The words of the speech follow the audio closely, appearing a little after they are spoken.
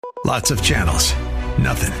Lots of channels,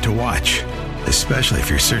 nothing to watch, especially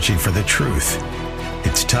if you're searching for the truth.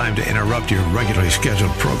 It's time to interrupt your regularly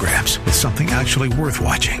scheduled programs with something actually worth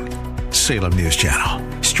watching. Salem News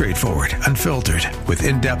Channel. Straightforward, unfiltered, with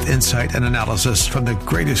in-depth insight and analysis from the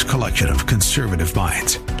greatest collection of conservative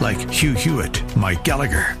minds like Hugh Hewitt, Mike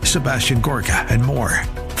Gallagher, Sebastian Gorka, and more.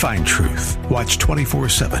 Find truth. Watch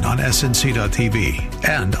 24/7 on snc.tv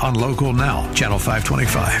and on Local Now, Channel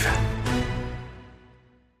 525.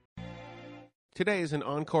 Today is an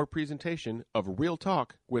encore presentation of Real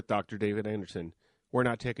Talk with Dr. David Anderson. We're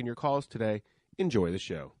not taking your calls today. Enjoy the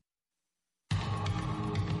show.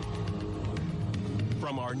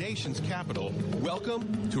 From our nation's capital,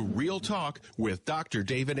 welcome to Real Talk with Dr.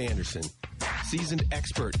 David Anderson. Seasoned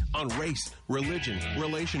expert on race, religion,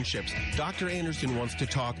 relationships, Dr. Anderson wants to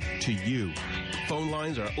talk to you. Phone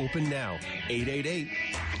lines are open now,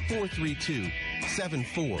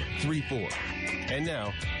 888-432-7434. And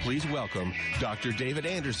now, please welcome Dr. David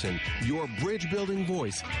Anderson, your bridge-building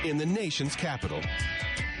voice in the nation's capital.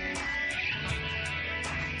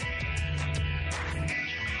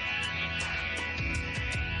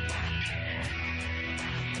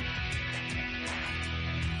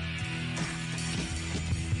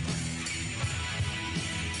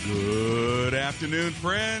 Good afternoon,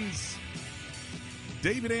 friends.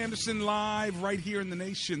 David Anderson live right here in the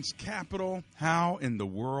nation's capital. How in the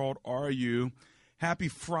world are you? Happy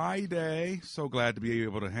Friday. So glad to be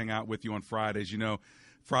able to hang out with you on Fridays. You know,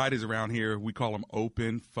 Fridays around here, we call them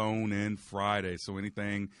open phone in Fridays. So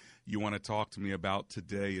anything you want to talk to me about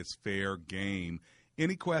today is fair game.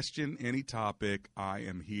 Any question, any topic, I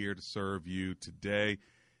am here to serve you today.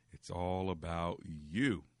 It's all about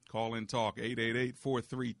you. Call and talk,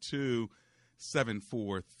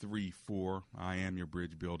 888-432-7434. I am your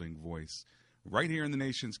bridge building voice. Right here in the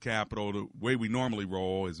nation's capital, the way we normally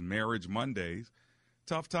roll is Marriage Mondays,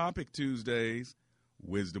 Tough Topic Tuesdays,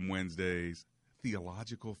 Wisdom Wednesdays,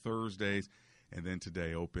 Theological Thursdays, and then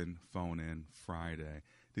today, Open Phone In Friday.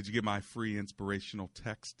 Did you get my free inspirational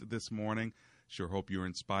text this morning? Sure hope you're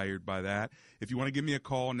inspired by that. If you want to give me a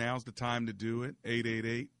call, now's the time to do it,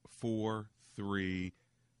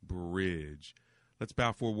 888-43-BRIDGE. Let's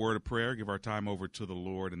bow for a word of prayer, give our time over to the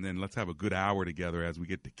Lord, and then let's have a good hour together as we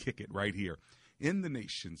get to kick it right here in the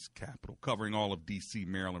nation's capital, covering all of D.C.,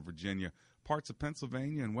 Maryland, Virginia, parts of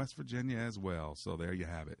Pennsylvania, and West Virginia as well. So there you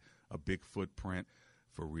have it, a big footprint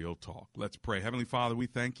for Real Talk. Let's pray. Heavenly Father, we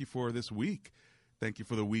thank you for this week. Thank you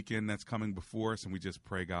for the weekend that's coming before us, and we just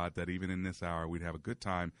pray, God, that even in this hour we'd have a good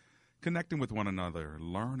time connecting with one another,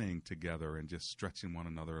 learning together, and just stretching one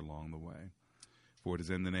another along the way. For it is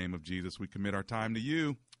in the name of Jesus we commit our time to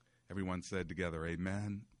you. Everyone said together,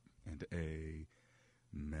 amen and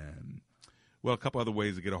amen. Well, a couple other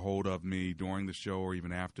ways to get a hold of me during the show or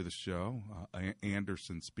even after the show.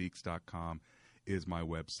 AndersonSpeaks.com is my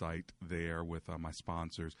website there with my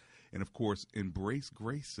sponsors. And, of course, Embrace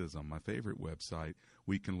Gracism, my favorite website.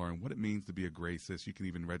 We can learn what it means to be a gracist. You can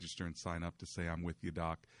even register and sign up to say, I'm with you,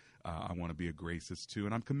 Doc. I want to be a gracist, too.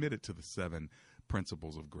 And I'm committed to the 7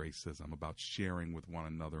 principles of gracism, about sharing with one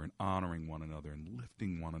another and honoring one another and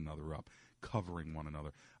lifting one another up, covering one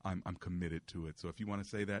another. I'm committed to it. So if you want to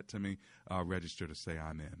say that to me, register to say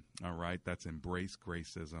I'm in. All right, that's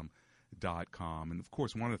embracegracism.com. And, of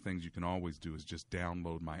course, one of the things you can always do is just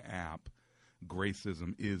download my app.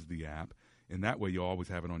 Gracism is the app, and that way you'll always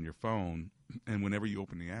have it on your phone. And whenever you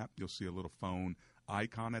open the app, you'll see a little phone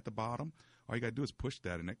icon at the bottom. All you got to do is push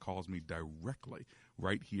that, and it calls me directly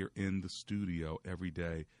right here in the studio every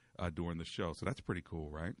day during the show. So that's pretty cool,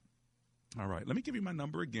 right? All right, let me give you my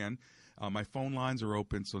number again. My phone lines are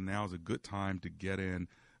open, so now is a good time to get in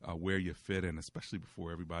where you fit in, especially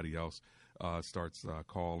before everybody else starts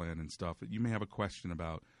calling and stuff. You may have a question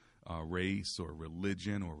about race or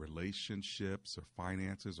religion or relationships or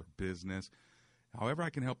finances or business. However, I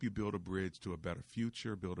can help you build a bridge to a better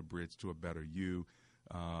future, build a bridge to a better you.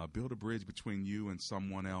 Build a bridge between you and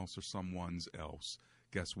someone else or someone's else.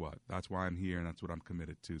 Guess what? That's why I'm here, and that's what I'm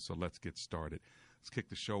committed to. So let's get started. Let's kick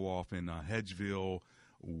the show off in Hedgeville,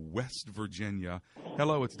 West Virginia.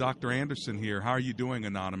 Hello, it's Dr. Anderson here. How are you doing,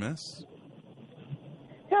 Anonymous?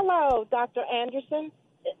 Hello, Dr. Anderson.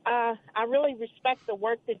 I really respect the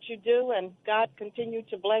work that you do, and God continue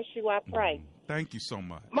to bless you, I pray. Thank you so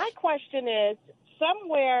much. My question is,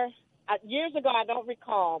 somewhere, years ago, I don't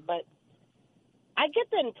recall, but I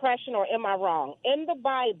get the impression, or am I wrong, in the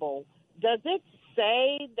Bible, does it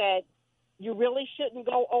say that you really shouldn't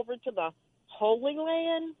go over to the Holy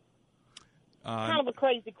Land? Kind of a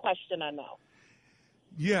crazy question, I know.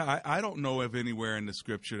 Yeah, I don't know of anywhere in the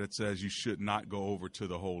Scripture that says you should not go over to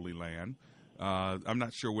the Holy Land. I'm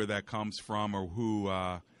not sure where that comes from or who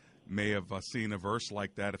may have seen a verse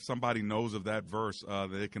like that. If somebody knows of that verse,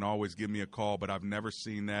 they can always give me a call, but I've never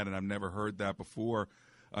seen that and I've never heard that before,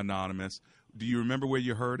 Anonymous. Do you remember where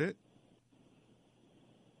you heard it?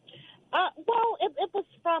 Well, it was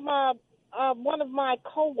from one of my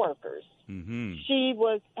coworkers. Mm-hmm. She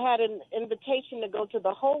had an invitation to go to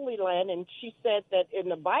the Holy Land, and she said that in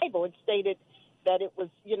the Bible it stated that it was,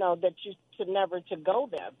 that you should never to go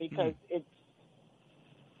there because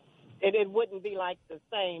it wouldn't be like the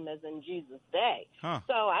same as in Jesus' day. Huh.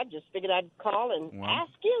 So I just figured I'd call and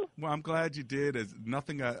ask you. Well, I'm glad you did. There's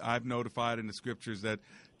nothing I've notified in the scriptures that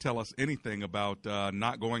tell us anything about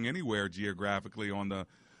not going anywhere geographically on the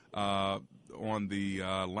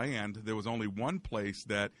land. There was only one place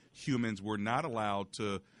that humans were not allowed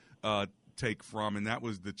to take from, and that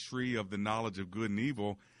was the tree of the knowledge of good and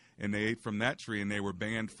evil. And they ate from that tree, and they were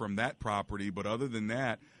banned from that property. But other than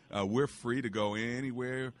that, we're free to go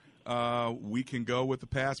anywhere we can go with a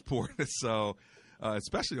passport. So,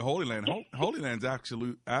 especially the Holy Land. Holy Land's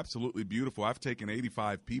actually absolutely beautiful. I've taken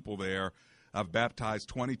 85 people there. I've baptized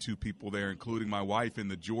 22 people there, including my wife, in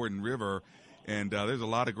the Jordan River. And there's a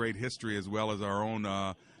lot of great history as well as our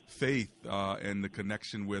own faith and the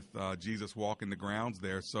connection with Jesus walking the grounds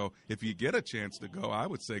there. So if you get a chance to go, I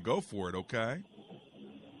would say go for it, okay?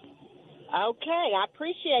 Okay, I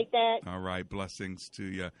appreciate that. All right, blessings to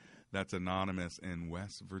you. That's Anonymous in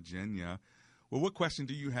West Virginia. Well, what question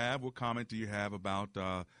do you have? What comment do you have about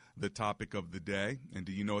the topic of the day? And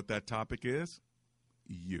do you know what that topic is?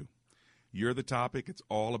 You. You're the topic. It's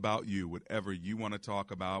all about you. Whatever you want to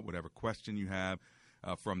talk about, whatever question you have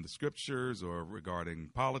from the scriptures or regarding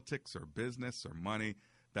politics or business or money,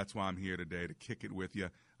 that's why I'm here today to kick it with you.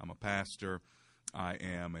 I'm a pastor. I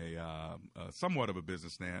am a somewhat of a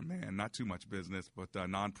businessman, not too much business, but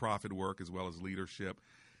nonprofit work as well as leadership.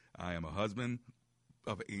 I am a husband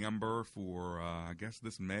of Amber for, I guess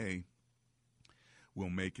this May will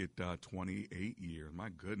make it 28 years. My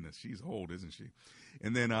goodness, she's old, isn't she?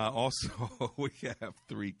 And then also we have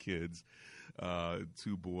 3 kids, 2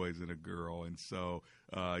 boys and a girl. And so,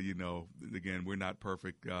 again, we're not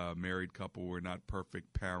perfect married couple. We're not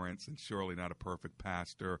perfect parents and surely not a perfect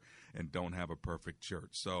pastor and don't have a perfect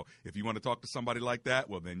church. So if you want to talk to somebody like that,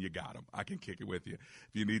 well, then you got them. I can kick it with you.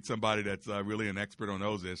 If you need somebody that's really an expert on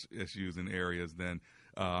those issues and areas, then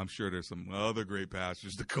I'm sure there's some other great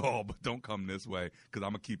pastors to call, but don't come this way because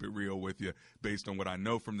I'm going to keep it real with you based on what I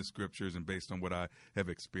know from the scriptures and based on what I have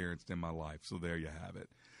experienced in my life. So there you have it.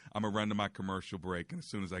 I'm going to run to my commercial break, and as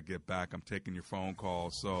soon as I get back, I'm taking your phone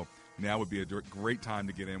calls. So now would be a great time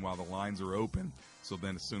to get in while the lines are open. So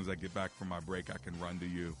then as soon as I get back from my break, I can run to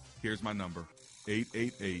you. Here's my number,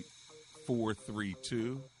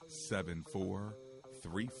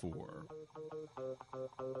 888-432-7434.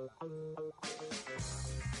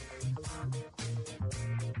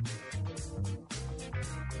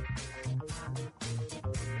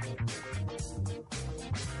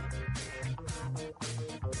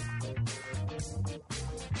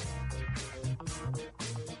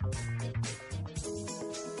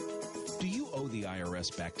 Do you owe the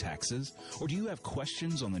IRS back taxes? Or do you have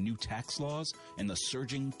questions on the new tax laws and the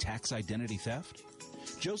surging tax identity theft?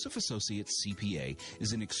 Joseph Associates CPA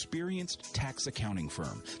is an experienced tax accounting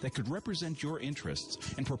firm that could represent your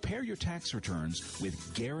interests and prepare your tax returns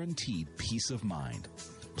with guaranteed peace of mind.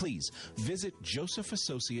 Please visit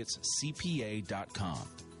josephassociatescpa.com.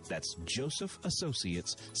 That's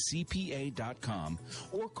josephassociatescpa.com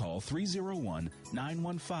or call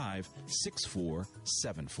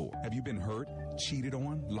 301-915-6474. Have you been hurt, cheated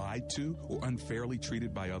on, lied to, or unfairly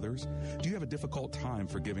treated by others? Do you have a difficult time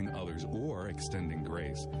forgiving others or extending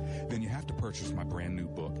grace? Then you have to purchase my brand new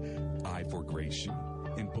book, I Forgrace You.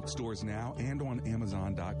 In bookstores now and on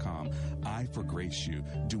Amazon.com, I Forgrace You,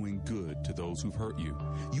 doing good to those who've hurt you.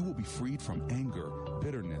 You will be freed from anger,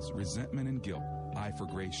 bitterness, resentment, and guilt. I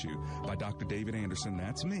Forgrace You by Dr. David Anderson.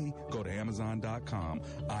 That's me. Go to Amazon.com.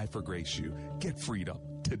 I Forgrace You. Get freed up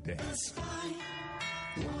today.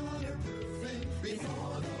 Waterproofing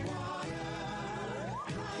before the water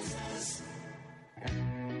rises.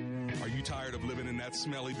 Are you tired of living in that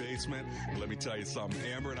smelly basement? Well, let me tell you something.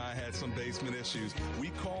 Amber and I had some basement issues. We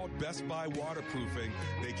called Best Buy Waterproofing.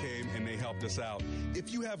 They came and they helped us out.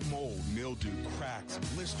 If you have mold, mildew, cracks,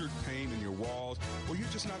 blistered paint in your walls, or you're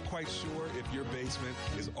just not quite sure if your basement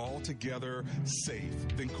is altogether safe,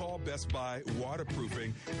 then call Best Buy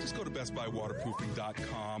Waterproofing. Just go to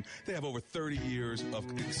bestbuywaterproofing.com. They have over 30 years of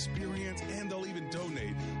experience, and they'll even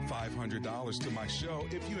donate $500 to my show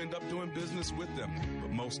if you end up doing business with them.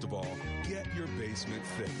 But most of all, get your basement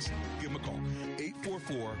fixed. Give them a call,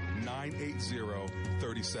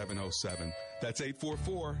 844-980-3707. That's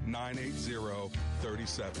 844-980-3707.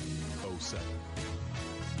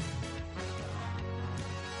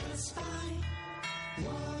 The Spy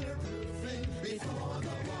waterproofing before the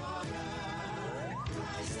water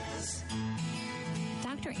rises.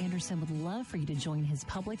 Dr. Anderson would love for you to join his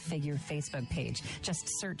public figure Facebook page. Just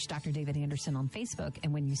search Dr. David Anderson on Facebook,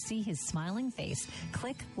 and when you see his smiling face,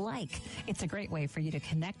 click like. It's a great way for you to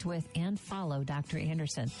connect with and follow Dr.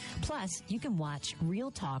 Anderson. Plus, you can watch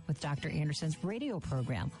Real Talk with Dr. Anderson's radio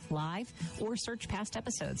program live or search past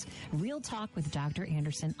episodes. Real Talk with Dr.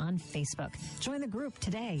 Anderson on Facebook. Join the group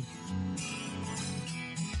today.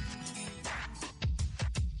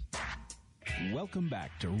 Welcome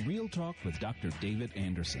back to Real Talk with Dr. David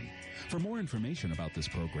Anderson. For more information about this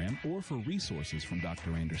program or for resources from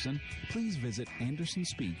Dr. Anderson, please visit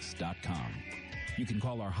AndersonSpeaks.com. You can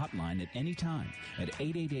call our hotline at any time at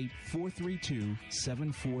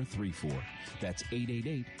 888-432-7434. That's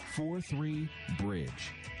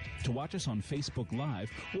 888-43-BRIDGE. To watch us on Facebook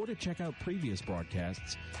Live or to check out previous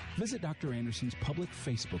broadcasts, visit Dr. Anderson's public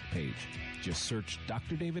Facebook page. Just search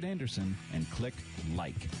Dr. David Anderson and click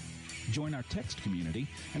like. Join our text community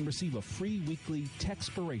and receive a free weekly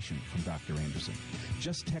textpiration from Dr. Anderson.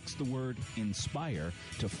 Just text the word INSPIRE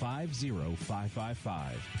to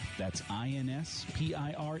 50555. That's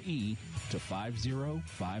INSPIRE to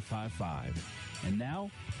 50555. And now,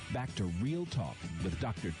 back to Real Talk with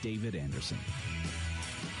Dr. David Anderson.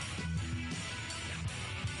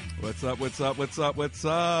 What's up, what's up, what's up, what's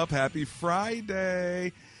up? Happy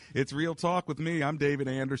Friday. It's Real Talk with me. I'm David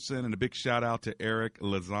Anderson, and a big shout out to Eric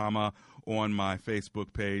Lazama on my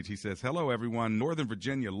Facebook page. He says, hello, everyone. Northern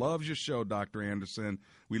Virginia loves your show, Dr. Anderson.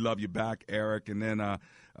 We love you back, Eric. And then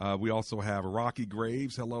we also have Rocky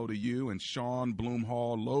Graves. Hello to you. And Sean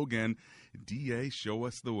Bloomhall Logan. DA, show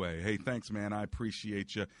us the way. Hey, thanks, man. I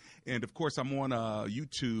appreciate you. And, of course, I'm on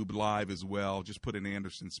YouTube Live as well. Just put in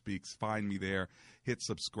Anderson Speaks. Find me there. Hit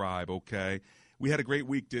subscribe, okay? We had a great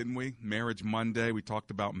week, didn't we? Marriage Monday. We talked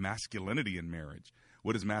about masculinity in marriage.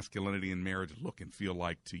 What does masculinity in marriage look and feel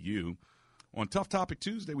like to you? On Tough Topic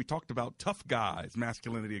Tuesday, we talked about tough guys,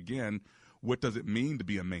 masculinity again. What does it mean to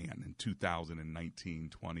be a man in 2019,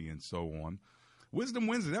 20, and so on? Wisdom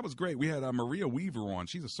Wednesday, that was great. We had Maria Weaver on.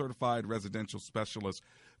 She's a certified residential specialist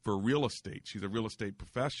for real estate. She's a real estate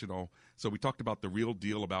professional. So we talked about the real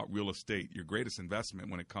deal about real estate, your greatest investment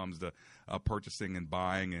when it comes to purchasing and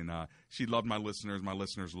buying. And she loved my listeners. My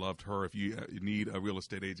listeners loved her. If you need a real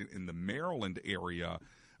estate agent in the Maryland area,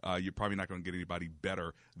 you're probably not going to get anybody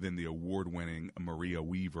better than the award-winning Maria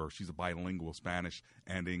Weaver. She's a bilingual, Spanish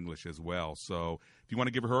and English as well. So if you want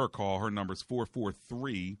to give her a call, her number is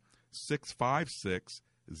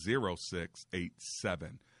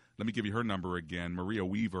 443-656-0687. Let me give you her number again. Maria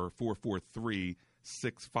Weaver,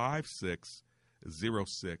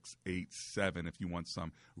 443-656-0687 if you want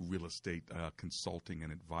some real estate consulting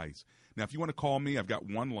and advice. Now, if you want to call me, I've got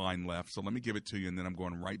one line left, so let me give it to you, and then I'm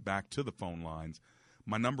going right back to the phone lines.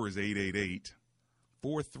 My number is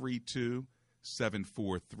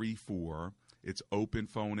 888-432-7434. It's open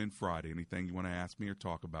phone in Friday. Anything you want to ask me or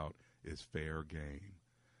talk about is fair game.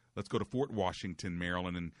 Let's go to Fort Washington,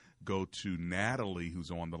 Maryland, and go to Natalie,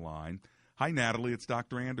 who's on the line. Hi, Natalie. It's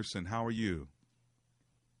Dr. Anderson. How are you?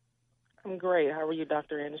 I'm great. How are you,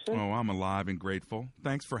 Dr. Anderson? Oh, I'm alive and grateful.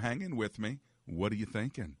 Thanks for hanging with me. What are you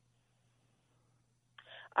thinking?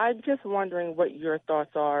 I'm just wondering what your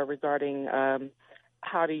thoughts are regarding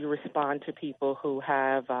how do you respond to people who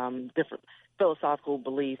have different philosophical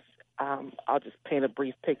beliefs. I'll just paint a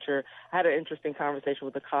brief picture. I had an interesting conversation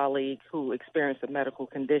with a colleague who experienced a medical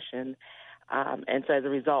condition, and so as a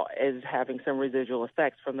result is having some residual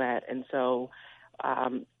effects from that. And so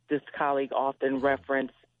this colleague often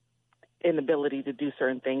referenced inability to do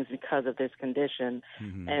certain things because of this condition,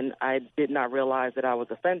 and I did not realize that I was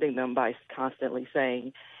offending them by constantly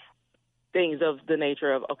saying things of the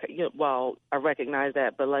nature of, okay, well, I recognize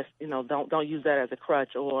that, but let's, don't use that as a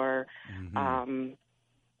crutch, or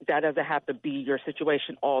that doesn't have to be your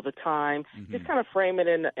situation all the time. Just kind of frame it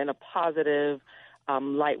in a positive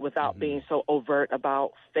light without being so overt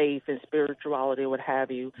about faith and spirituality or what have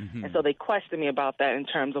you. And so they questioned me about that in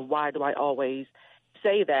terms of why do I always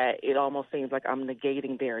say that? It almost seems like I'm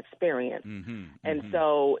negating their experience. And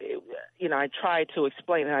so, I tried to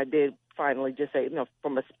explain, and I did finally just say,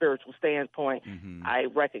 from a spiritual standpoint, I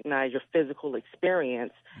recognize your physical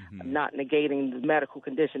experience, not negating the medical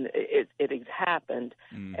condition. It has happened,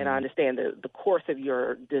 and I understand the course of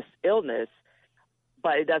this illness,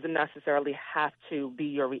 but it doesn't necessarily have to be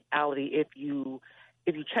your reality if you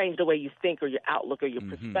change the way you think or your outlook or your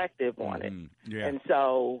perspective on it. Yeah. And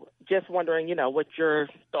so just wondering, what your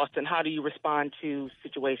thoughts and how do you respond to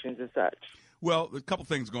situations and such? Well, a couple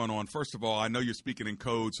things going on. First of all, I know you're speaking in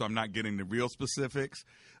code, so I'm not getting the real specifics.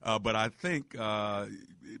 But I think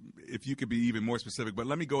if you could be even more specific, but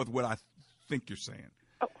let me go with what I think you're saying.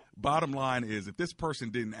 Oh. Bottom line is, if this person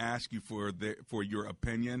didn't ask you for your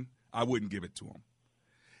opinion, I wouldn't give it to them.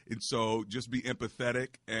 And so just be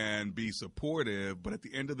empathetic and be supportive. But at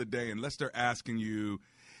the end of the day, unless they're asking you,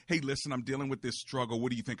 hey, listen, I'm dealing with this struggle.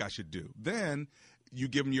 What do you think I should do? Then you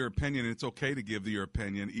give them your opinion, and it's okay to give your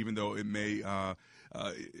opinion, even though it may,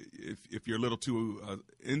 if you're a little too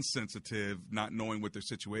insensitive, not knowing what their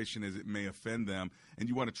situation is, it may offend them. And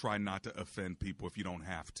you want to try not to offend people if you don't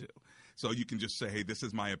have to. So you can just say, hey, this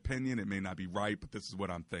is my opinion. It may not be right, but this is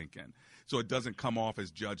what I'm thinking. So it doesn't come off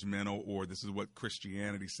as judgmental or this is what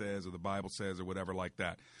Christianity says or the Bible says or whatever like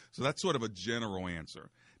that. So that's sort of a general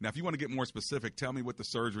answer. Now, if you want to get more specific, tell me what the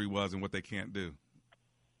surgery was and what they can't do.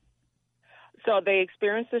 So they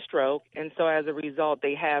experienced a stroke, and so as a result,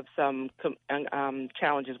 they have some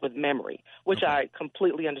challenges with memory, which I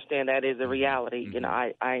completely understand that is a reality.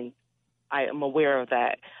 I am aware of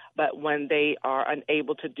that. But when they are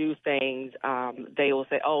unable to do things, they will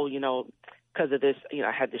say, oh, because of this,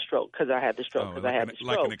 I had the stroke, because I had the stroke, because I had the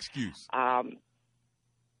stroke. Like an excuse. I'm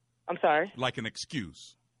sorry? Like an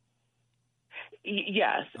excuse.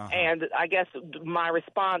 Yes. And I guess my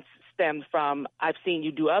response stems from I've seen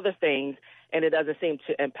you do other things, and it doesn't seem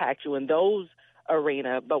to impact you in those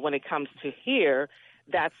arena. But when it comes to here,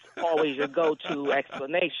 that's always your go-to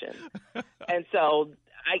explanation. And so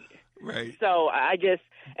Right. So I just,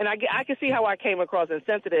 and I can see how I came across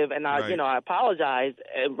insensitive, and I apologize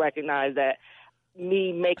and recognize that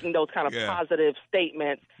me making those kind of positive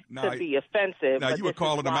statements could be offensive. Now, you were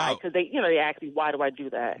calling them out. Because they asked me, why do I do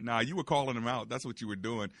that? Nah, you were calling them out. That's what you were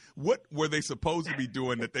doing. What were they supposed to be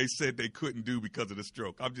doing that they said they couldn't do because of the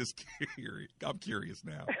stroke? I'm just curious. I'm curious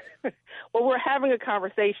now. Well, we're having a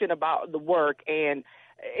conversation about the work, and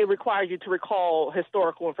it requires you to recall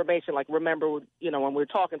historical information. Like, remember, when we're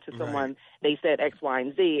talking to someone, they said X, Y,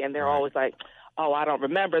 and Z, and they're always like, oh, I don't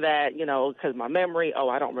remember that, because of my memory. Oh,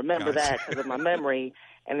 I don't remember that because of my memory.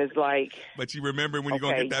 And it's like, but you remember when you're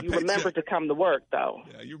going to get that paycheck. You remember to come to work, though.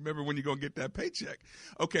 Yeah, you remember when you're going to get that paycheck.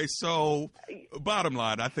 Okay, so bottom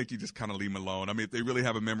line, I think you just kind of leave them alone. I mean, if they really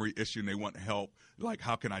have a memory issue and they want help, like,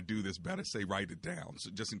 how can I do this better? Say, write it down,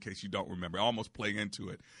 so just in case you don't remember. Almost play into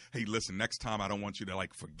it. Hey, listen, next time I don't want you to,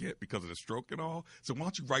 forget because of the stroke and all. So why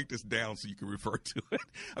don't you write this down so you can refer to it?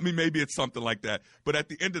 I mean, maybe it's something like that. But at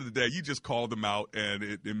the end of the day, you just called them out, and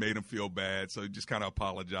it made them feel bad. So just kind of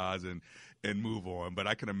apologize and move on. But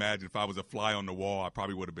I can imagine if I was a fly on the wall, I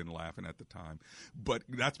probably would have been laughing at the time. But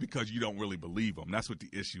that's because you don't really believe them. That's what the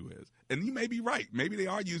issue is. And you may be right. Maybe they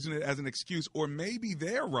are using it as an excuse, or maybe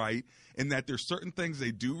they're right in that there's certain things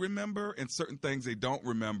they do remember and certain things they don't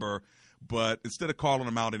remember. But instead of calling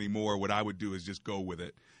them out anymore, what I would do is just go with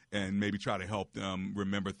it and maybe try to help them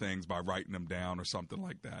remember things by writing them down or something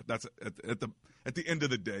like that. That's at the end of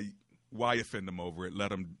the day, why offend them over it? Let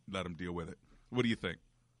them deal with it. What do you think?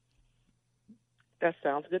 That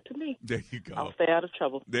sounds good to me. There you go. I'll stay out of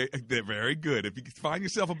trouble. They're very good. If you find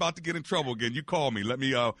yourself about to get in trouble again, you call me. Let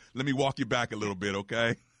me walk you back a little bit,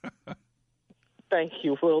 okay? Thank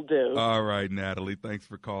you. Will do. All right, Natalie. Thanks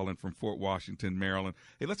for calling from Fort Washington, Maryland.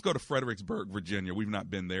 Hey, let's go to Fredericksburg, Virginia. We've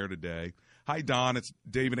not been there today. Hi, Don. It's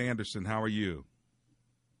David Anderson. How are you?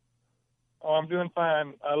 Oh, I'm doing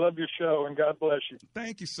fine. I love your show, and God bless you.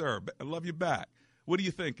 Thank you, sir. I love you back. What are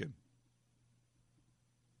you thinking?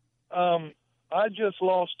 I just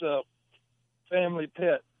lost a family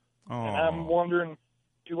pet, and I'm wondering,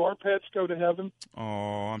 do our pets go to heaven? Oh,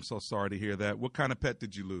 I'm so sorry to hear that. What kind of pet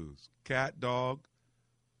did you lose? Cat, dog?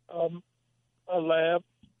 A lab.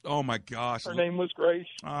 Oh, my gosh. Her name was Grace.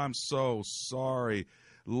 I'm so sorry.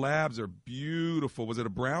 Labs are beautiful. Was it a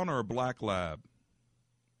brown or a black lab?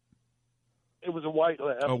 It was a white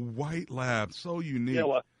lab. A white lab. So unique.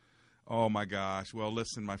 Yellow. Oh, my gosh. Well,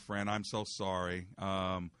 listen, my friend, I'm so sorry.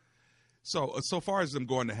 So far as them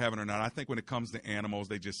going to heaven or not, I think when it comes to animals,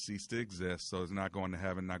 they just cease to exist. So it's not going to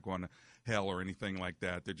heaven, not going to hell or anything like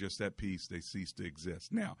that. They're just at peace. They cease to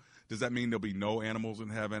exist. Now, does that mean there'll be no animals in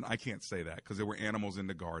heaven? I can't say that because there were animals in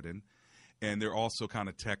the garden. And there are also kind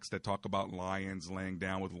of texts that talk about lions laying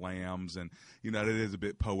down with lambs. And, you know, that is a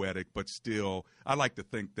bit poetic, but still, I like to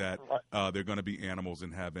think that they're going to be animals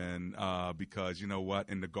in heaven because, you know what,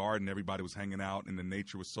 in the garden, everybody was hanging out and the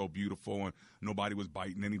nature was so beautiful and nobody was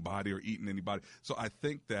biting anybody or eating anybody. So I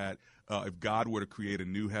think that if God were to create a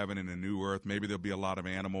new heaven and a new earth, maybe there'll be a lot of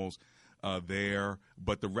animals there.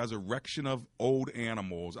 But the resurrection of old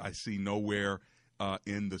animals, I see nowhere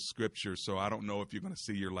in the scripture. So I don't know if you're going to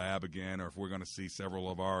see your lab again or if we're going to see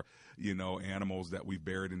several of our, you know, animals that we've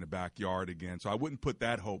buried in the backyard again. So I wouldn't put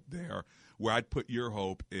that hope there. Where I'd put your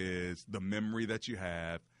hope is the memory that you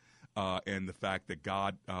have and the fact that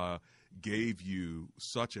God gave you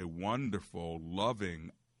such a wonderful,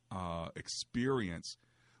 loving experience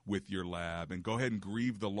with your lab. And go ahead and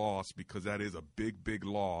grieve the loss because that is a big, big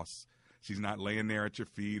loss. She's not laying there at your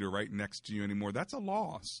feet or right next to you anymore. That's a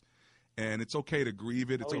loss. And it's okay to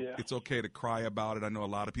grieve it. It's okay to cry about it. I know a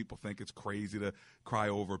lot of people think it's crazy to cry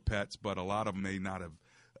over pets, but a lot of them may not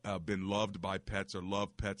have been loved by pets or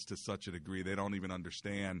love pets to such a degree. They don't even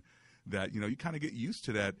understand that, you know, you kind of get used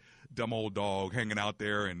to that dumb old dog hanging out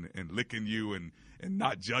there and licking you and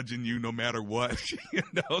not judging you no matter what, you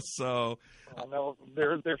know. So I know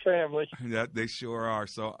they're family. Yeah, they sure are.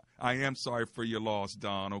 So I am sorry for your loss,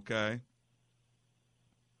 Don, okay?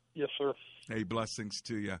 Yes, sir. Hey, blessings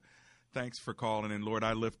to you. Thanks for calling in. Lord,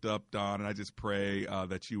 I lift up Don, and I just pray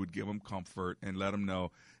that you would give him comfort and let him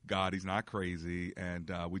know, God, he's not crazy.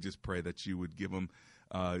 And we just pray that you would give him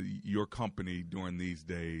your company during these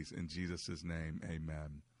days. In Jesus' name,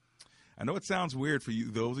 amen. I know it sounds weird for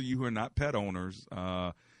you, those of you who are not pet owners.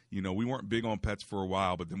 You know, we weren't big on pets for a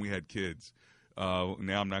while, but then we had kids. Now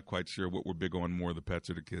I'm not quite sure what we're big on more, the pets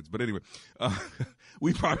or the kids. But anyway,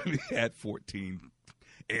 we probably had 14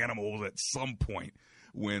 animals at some point.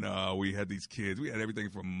 When we had these kids, we had everything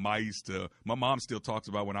from mice to, my mom still talks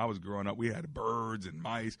about when I was growing up, we had birds and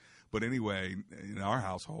mice. But anyway, in our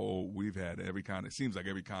household, we've had every kind, it seems like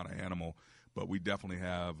every kind of animal, but we definitely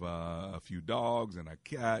have a few dogs and a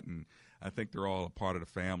cat, and I think they're all a part of the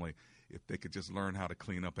family if they could just learn how to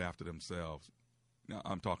clean up after themselves. Now,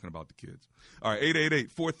 I'm talking about the kids. All right,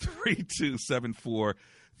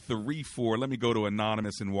 888-432-7434. Let me go to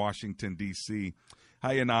Anonymous in Washington, D.C.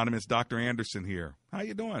 Hi, Anonymous. Dr. Anderson here. How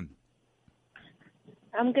you doing?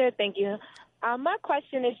 I'm good, thank you. My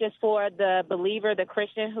question is just for the believer, the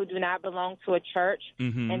Christian who do not belong to a church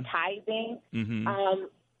and tithing.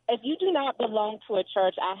 If you do not belong to a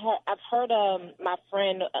church, I've heard my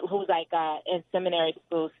friend who's like in seminary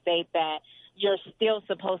school state that you're still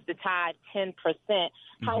supposed to tithe 10%.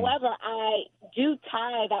 However, I do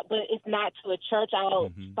tithe, but it's not to a church. I'll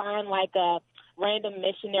find like a random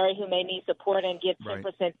missionary who may need support and give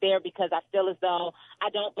 10% there because I feel as though I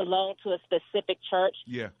don't belong to a specific church.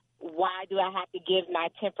 Yeah. Why do I have to give my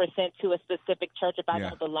 10% to a specific church if I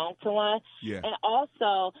don't belong to one? Yeah. And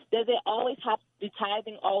also, do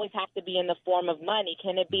tithing always have to be in the form of money?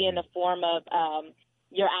 Can it be in the form of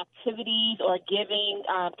your activities or giving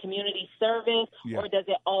community service, or does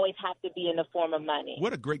it always have to be in the form of money?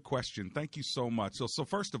 What a great question. Thank you so much. So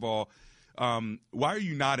first of all, why are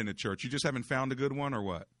you not in a church? You just haven't found a good one or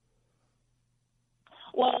what?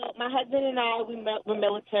 Well, my husband and I, we're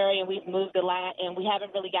military and we've moved a lot, and we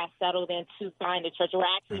haven't really got settled in to find a church. We're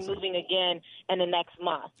actually moving again in the next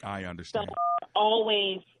month. I understand. So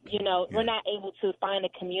always, you know, we're not able to find a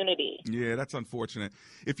community. Yeah, that's unfortunate.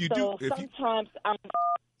 If you so sometimes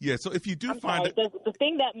so if you do find it, the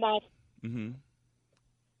thing that my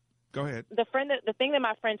Go ahead. The thing that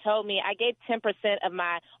my friend told me, I gave 10% of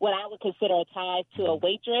my what I would consider a tithe to a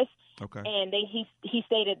waitress. Okay. And he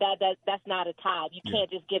stated that's not a tithe. You can't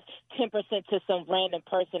just give 10% to some random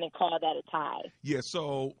person and call that a tithe. Yeah.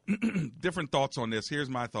 So different thoughts on this. Here's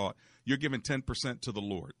my thought: you're giving 10% to the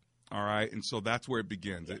Lord. All right, and so that's where it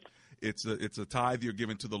begins. It's a tithe you're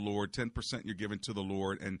giving to the Lord. 10% you're giving to the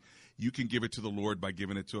Lord, and you can give it to the Lord by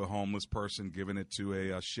giving it to a homeless person, giving it to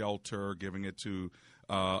a shelter, giving it to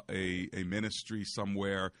a ministry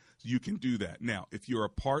somewhere. You can do that. Now, if you're a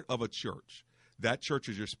part of a church, that church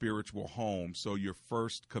is your spiritual home, so your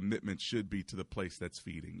first commitment should be to the place that's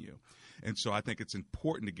feeding you. And so I think it's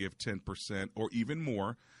important to give 10% or even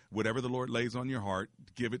more, whatever the Lord lays on your heart,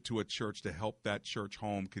 give it to a church to help that church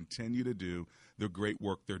home continue to do the great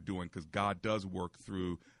work they're doing, because God does work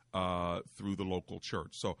through the local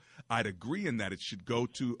church. So I'd agree in that it should go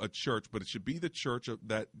to a church, but it should be the church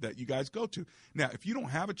that you guys go to. Now, if you don't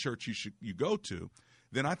have a church you go to,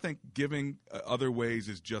 then I think giving other ways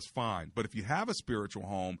is just fine. But if you have a spiritual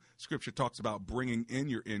home, Scripture talks about bringing in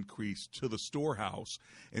your increase to the storehouse.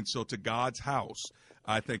 And so to God's house,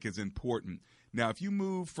 I think is important. Now, if you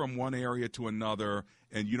move from one area to another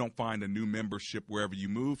and you don't find a new membership wherever you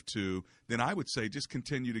move to, then I would say just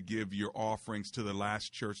continue to give your offerings to the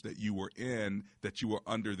last church that you were in, that you were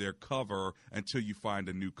under their cover, until you find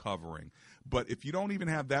a new covering. But if you don't even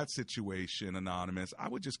have that situation, Anonymous, I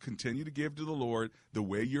would just continue to give to the Lord the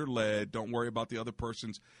way you're led. Don't worry about the other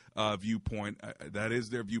person's viewpoint. That is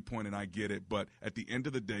their viewpoint, and I get it. But at the end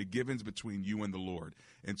of the day, giving's between you and the Lord.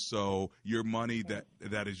 And so your money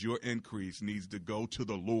that is your increase needs to go to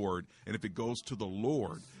the Lord. And if it goes to the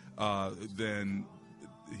Lord, then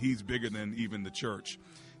he's bigger than even the church.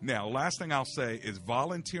 Now, last thing I'll say is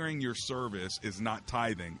volunteering your service is not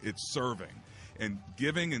tithing. It's serving. And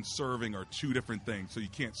giving and serving are two different things, so you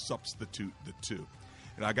can't substitute the two.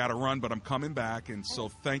 And I got to run, but I'm coming back, and so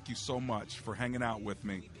thank you so much for hanging out with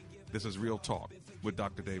me. This is Real Talk with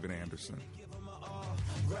Dr. David Anderson.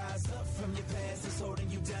 Rise up from your past that's holding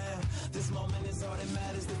you down. This moment is all that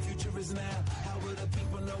matters, the future is now. How will the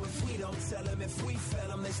people know if we don't tell them? If we fail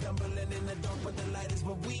them, they stumbling in the dark, but the light is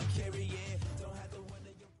what we carry, yeah.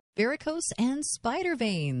 Varicose and spider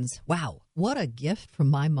veins. Wow, what a gift from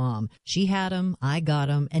my mom. She had them, I got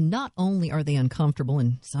them, and not only are they uncomfortable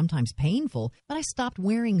and sometimes painful, but I stopped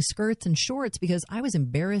wearing skirts and shorts because I was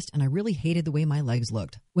embarrassed and I really hated the way my legs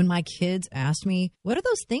looked. When my kids asked me, "What are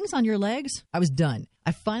those things on your legs?" I was done.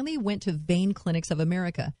 I finally went to Vein Clinics of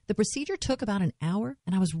America. The procedure took about an hour,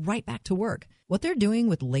 and I was right back to work. What they're doing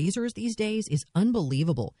with lasers these days is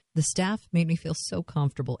unbelievable. The staff made me feel so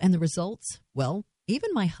comfortable, and the results, well,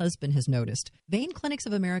 even my husband has noticed. Vein Clinics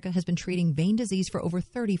of America has been treating vein disease for over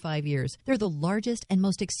 35 years. They're the largest and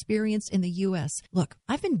most experienced in the U.S. Look,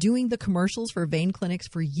 I've been doing the commercials for Vein Clinics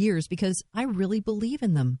for years because I really believe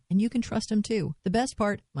in them, and you can trust them too. The best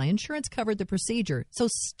part, my insurance covered the procedure, so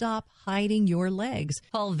stop hiding your legs.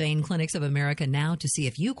 Call Vein Clinics of America now to see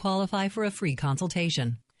if you qualify for a free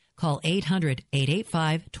consultation. Call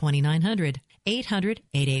 800-885-2900.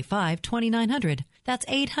 800-885-2900. That's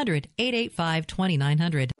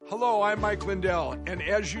 800-885-2900. Hello, I'm Mike Lindell, and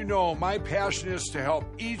as you know, my passion is to help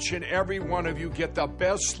each and every one of you get the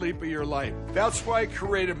best sleep of your life. That's why I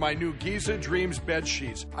created my new Giza Dreams bed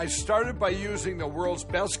sheets. I started by using the world's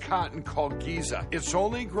best cotton called Giza. It's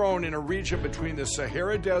only grown in a region between the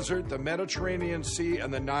Sahara Desert, the Mediterranean Sea,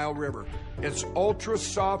 and the Nile River. It's ultra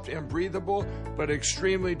soft and breathable, but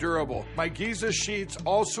extremely durable. My Giza sheets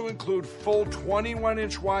also include full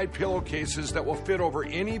 21-inch wide pillowcases that will fit over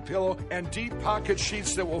any pillow and deep pocket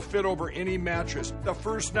sheets that will fit over any mattress. The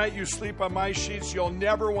first night you sleep on my sheets, you'll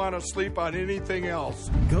never want to sleep on anything else.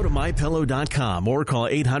 Go to MyPillow.com or call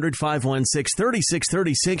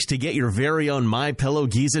 800-516-3636 to get your very own MyPillow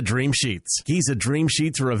Giza Dream Sheets. Giza Dream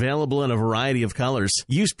Sheets are available in a variety of colors.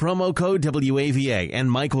 Use promo code WAVA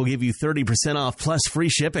and Mike will give you 30% off plus free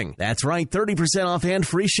shipping. That's right, 30% off and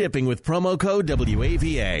free shipping with promo code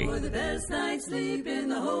WAVA. For the best night's sleep in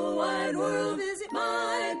the whole wide world, visit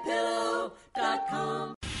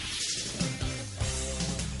MyPillow.com.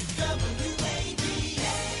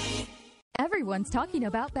 Everyone's talking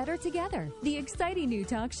about Better Together, the exciting new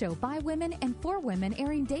talk show by women and for women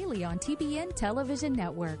airing daily on TBN Television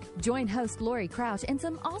Network. Join host Lori Crouch and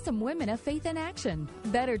some awesome women of faith in action.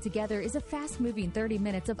 Better Together is a fast-moving 30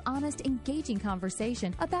 minutes of honest, engaging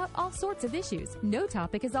conversation about all sorts of issues. No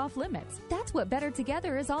topic is off limits. That's what Better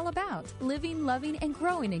Together is all about. Living, loving, and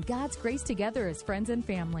growing in God's grace together as friends and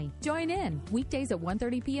family. Join in weekdays at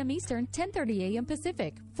 1:30 p.m. Eastern, 10:30 a.m.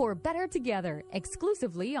 Pacific for Better Together,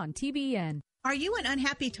 exclusively on TBN. Are you an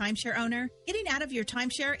unhappy timeshare owner? Getting out of your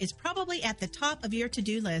timeshare is probably at the top of your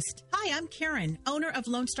to-do list. Hi, I'm Karen, owner of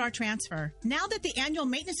Lone Star Transfer. Now that the annual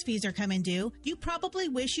maintenance fees are coming due, you probably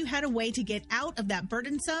wish you had a way to get out of that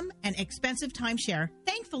burdensome and expensive timeshare.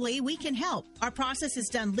 Thankfully, we can help. Our process is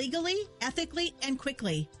done legally, ethically, and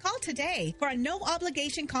quickly. Call today for a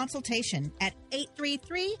no-obligation consultation at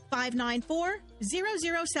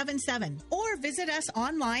 833-594-0077 or visit us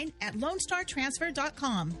online at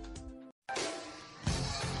LoneStarTransfer.com.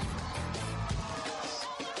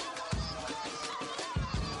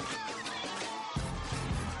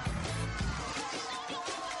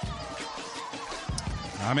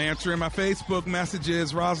 I'm answering my Facebook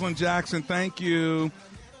messages. Rosalind Jackson, thank you.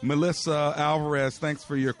 Melissa Alvarez, thanks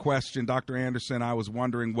for your question. Dr. Anderson, I was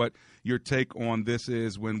wondering what your take on this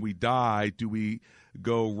is. When we die, do we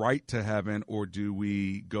go right to heaven or do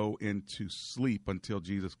we go into sleep until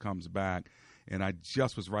Jesus comes back? And I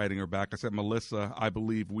just was writing her back. I said, Melissa, I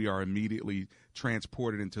believe we are immediately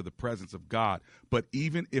transported into the presence of God. But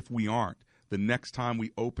even if we aren't, the next time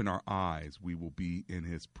we open our eyes, we will be in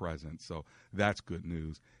his presence. So that's good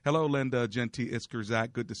news. Hello, Linda Genti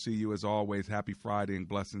Iskerzak. Good to see you as always. Happy Friday and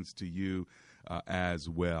blessings to you as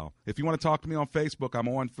well. If you want to talk to me on Facebook, I'm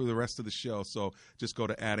on for the rest of the show. So just go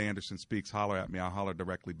to @AndersonSpeaks. Holler at me. I'll holler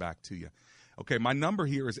directly back to you. Okay, my number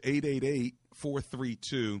here is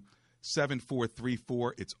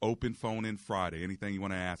 888-432-7434. It's open phone in Friday. Anything you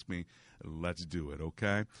want to ask me, let's do it,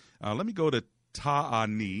 okay? Let me go to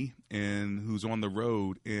Ta'ani, who's on the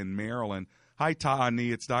road in Maryland. Hi,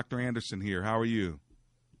 Ta'ani. It's Dr. Anderson here. How are you?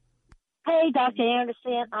 Hey, Dr.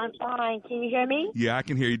 Anderson. I'm fine. Can you hear me? Yeah, I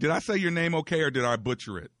can hear you. Did I say your name okay, or did I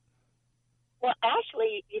butcher it? Well,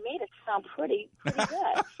 actually, you made it sound pretty good.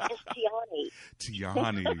 It's Tiani.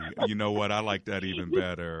 Tiani. You know what? I like that even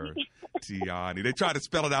better. Tiani. They tried to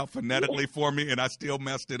spell it out phonetically for me, and I still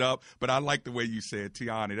messed it up. But I like the way you said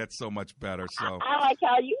Tiani. That's so much better. So I like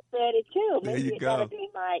how you said it, too. There Maybe you it's go. going to be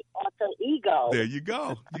my alter ego. There you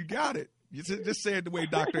go. You got it. You just say it the way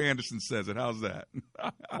Dr. Anderson says it. How's that?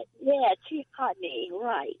 Yeah, Tiani.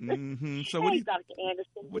 Right. Mm-hmm. So hey, Dr.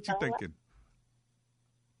 Anderson. What you thinking?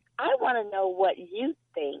 I want to know what you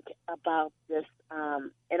think about this,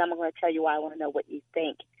 and I'm going to tell you why I want to know what you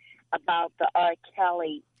think about the R.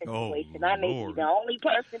 Kelly situation. I may be the only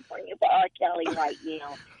person praying for R. Kelly right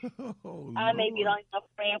now. I may be the only one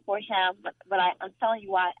praying for him, but I'm telling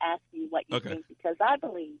you why I ask you what you think, because I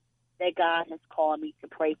believe that God has called me to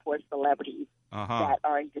pray for celebrities that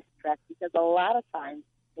are in distress, because a lot of times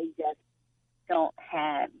they just don't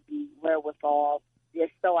have the wherewithal. They're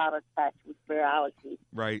so out of touch with spirituality.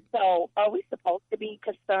 Right. So are we supposed to be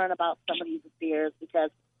concerned about some of these affairs? Because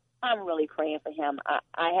I'm really praying for him.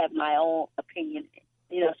 I have my own opinion.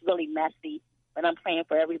 You know, it's really messy, but I'm praying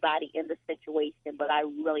for everybody in the situation, but I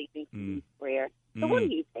really think he needs prayer. So what do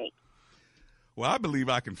you think? Well, I believe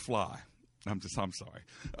I can fly. I'm sorry.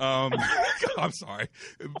 I'm sorry.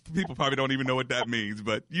 People probably don't even know what that means,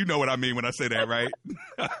 but you know what I mean when I say that, right?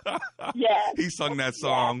 Yeah. He sung that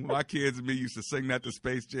song. My kids and me used to sing that to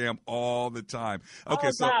Space Jam all the time. Okay,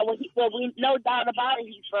 so we no doubt about it.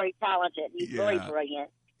 He's very talented. He's very brilliant.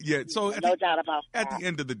 Yeah, so no doubt about that. At the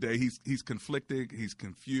end of the day, he's conflicted, he's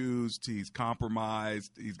confused, he's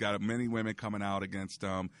compromised. He's got many women coming out against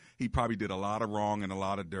him. He probably did a lot of wrong and a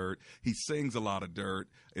lot of dirt. He sings a lot of dirt.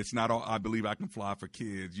 It's not all I believe I can fly for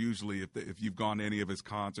kids. Usually, if you've gone to any of his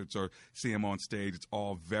concerts or see him on stage, it's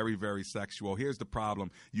all very, very sexual. Here's the problem: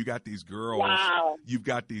 you got these girls. Wow. You've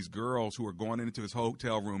got these girls who are going into his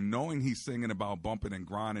hotel room, knowing he's singing about bumping and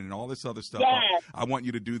grinding and all this other stuff. Yes. I want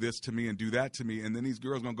you to do this to me and do that to me, and then these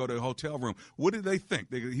girls go to the hotel room. What do they think?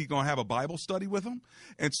 He's going to have a Bible study with them?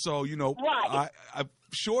 And so, right.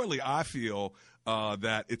 Surely I feel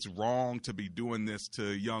that it's wrong to be doing this to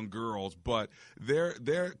young girls, but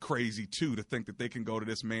they're crazy too to think that they can go to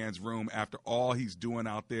this man's room after all he's doing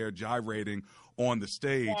out there gyrating on the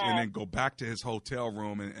stage and then go back to his hotel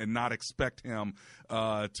room and not expect him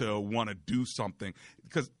to want to do something.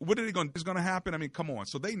 Because what is going to happen? I mean, come on.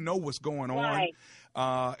 So they know what's going on.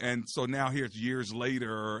 And so now here's years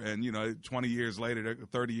later and, 20 years later,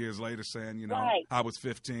 30 years later saying, I was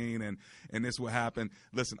 15 and this will happen.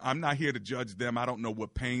 Listen, I'm not here to judge them. I don't know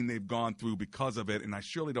what pain they've gone through because of it. And I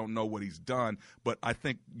surely don't know what he's done. But I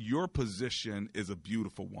think your position is a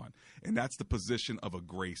beautiful one. And that's the position of a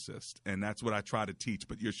gracist. And that's what I try to teach.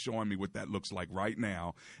 But you're showing me what that looks like right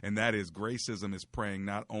now. And that is gracism is praying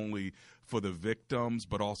not only for the victims,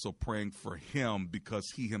 but also praying for him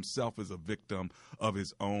because he himself is a victim of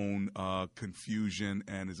his own confusion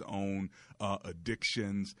and his own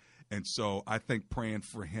addictions. And so I think praying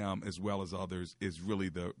for him as well as others is really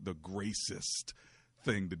the gracist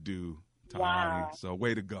thing to do, Tommy. Wow. So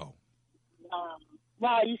way to go.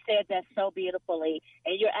 Wow, you said that so beautifully,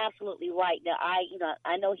 and you're absolutely right. Now,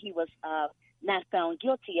 I know he was not found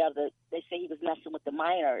guilty of it. They say he was messing with the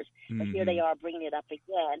minors, but here they are bringing it up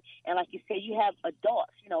again. And like you said, you have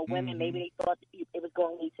adults, women, maybe they thought it was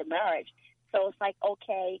going to lead to marriage. So it's like,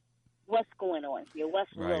 okay, what's going on here?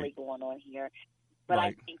 What's really going on here? But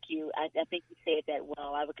I think I think you said that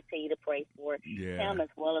well. I would continue to pray for him as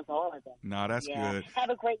well as all of them. No, that's good. Have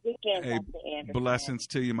a great weekend, hey, Dr. Anderson. Blessings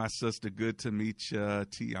to you, my sister. Good to meet you,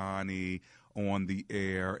 Tiani, on the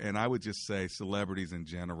air. And I would just say celebrities in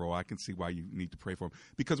general, I can see why you need to pray for them.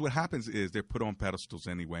 Because what happens is they're put on pedestals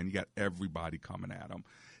anyway, and you got everybody coming at them.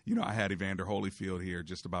 I had Evander Holyfield here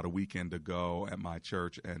just about a weekend ago at my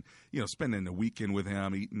church and, spending the weekend with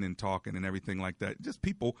him, eating and talking and everything like that. Just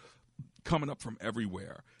people coming up from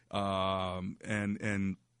everywhere.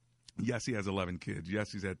 And yes, he has 11 kids.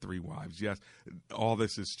 Yes, he's had 3 wives. Yes, all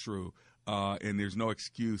this is true. And there's no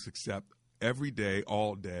excuse except every day,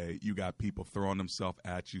 all day, you got people throwing themselves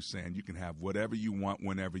at you saying you can have whatever you want,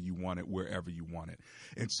 whenever you want it, wherever you want it.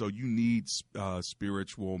 And so you need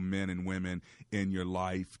spiritual men and women in your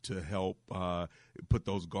life to help put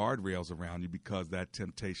those guardrails around you, because that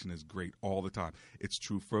temptation is great all the time. It's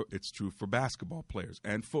true for basketball players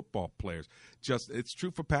and football players. It's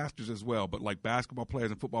true for pastors as well, but like basketball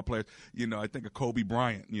players and football players, I think of Kobe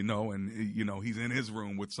Bryant, and he's in his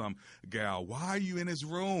room with some gal. Why are you in his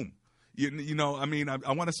room?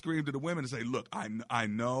 I want to scream to the women and say, look, I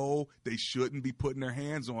know they shouldn't be putting their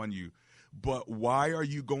hands on you, but why are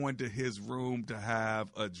you going to his room to have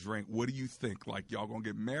a drink? What do you think? Like, y'all going to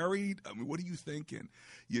get married? I mean, what are you thinking?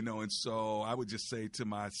 And so I would just say to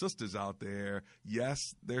my sisters out there,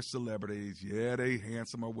 yes, they're celebrities. Yeah, they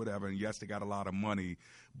handsome or whatever. And yes, they got a lot of money,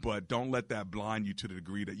 but don't let that blind you to the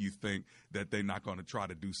degree that you think that they're not going to try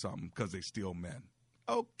to do something because they're still men.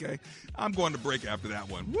 Okay, I'm going to break after that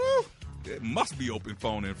one. Woo! It must be open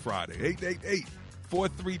phone in Friday.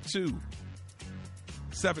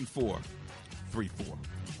 888-432-7434.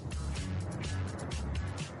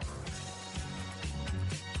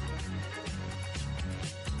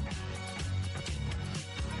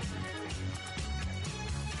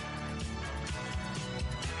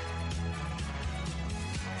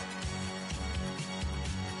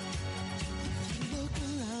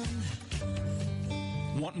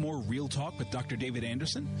 Want more Real Talk with Dr. David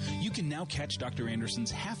Anderson? You can now catch Dr.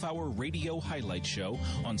 Anderson's half-hour radio highlight show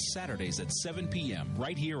on Saturdays at 7 p.m.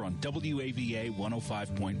 right here on WAVA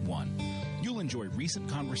 105.1. You'll enjoy recent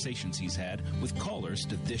conversations he's had with callers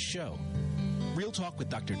to this show. Real Talk with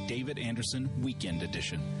Dr. David Anderson, Weekend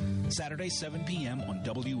Edition. Saturday, 7 p.m. on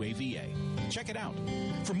WAVA. Check it out.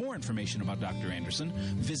 For more information about Dr. Anderson,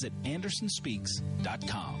 visit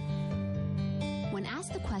AndersonSpeaks.com. When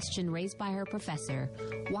asked the question raised by her professor,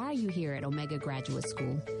 why are you here at Omega Graduate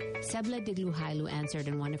School? Sebla Digluhailu answered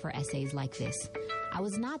in one of her essays like this: I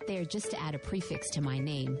was not there just to add a prefix to my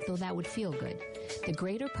name, though that would feel good. The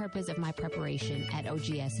greater purpose of my preparation at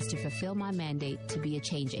OGS is to fulfill my mandate to be a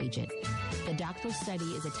change agent. The doctoral study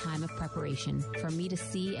is a time of preparation for me to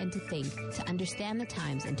see and to think, to understand the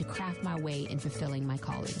times, and to craft my way in fulfilling my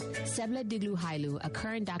calling. Sebla Digluhailu, a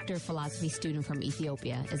current Doctor of Philosophy student from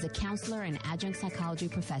Ethiopia, is a counselor and adjunct psychology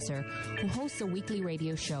professor who hosts a weekly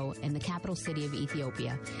radio show in the capital city of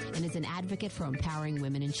Ethiopia and is an advocate for empowering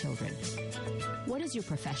women and children. What is your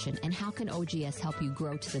profession, and how can OGS help you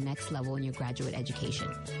grow to the next level in your graduate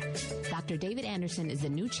education? Dr. David Anderson is the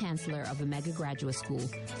new chancellor of Omega Graduate School,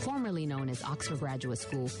 formerly known as Oxford Graduate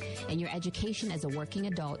School, and your education as a working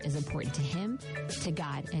adult is important to him, to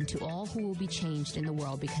God, and to all who will be changed in the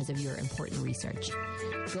world because of your important research.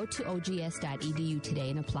 Go to ogs.edu today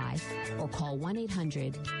and apply, or call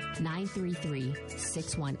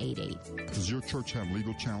 1-800-933-6188. Does your church have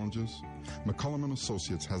legal challenges? McCullum &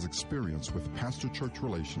 Associates has experience with pastor-church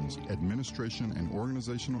relations, administration and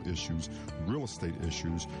organizational issues, real estate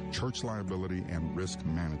issues, church liability, and risk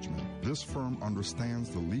management. This firm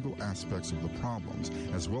understands the legal aspects of the problems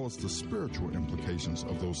as well as the spiritual implications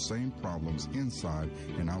of those same problems inside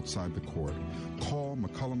and outside the court. Call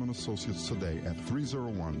McCullum & Associates today at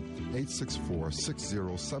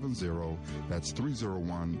 301-864-6070. That's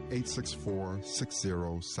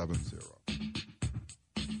 301-864-6070.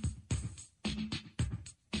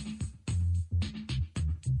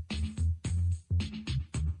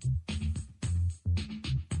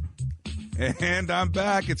 And I'm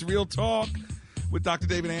back. It's Real Talk with Dr.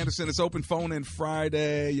 David Anderson. It's open phone in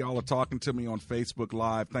Friday. Y'all are talking to me on Facebook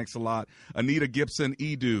Live. Thanks a lot. Anita Gibson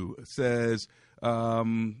Edu says,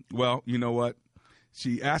 well, you know what?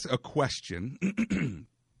 She asked a question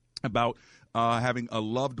about having a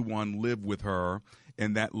loved one live with her,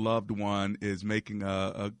 and that loved one is making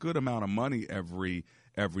a good amount of money every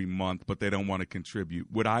month, but they don't want to contribute.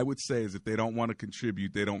 What I would say is if they don't want to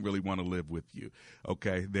contribute, they don't really want to live with you.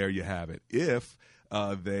 Okay, there you have it. If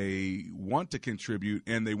they want to contribute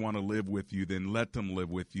and they want to live with you, then let them live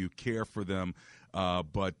with you, care for them.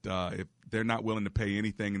 But if they're not willing to pay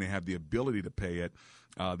anything and they have the ability to pay it,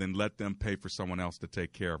 then let them pay for someone else to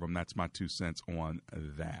take care of them. That's my 2 cents on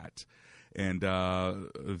that. And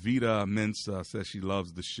Vita Mensa says she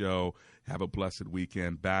loves the show. Have a blessed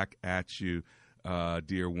weekend. Back at you,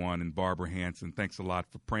 dear one. And Barbara Hanson, thanks a lot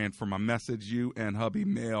for praying for my message, you and hubby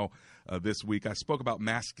Mel, this week. I spoke about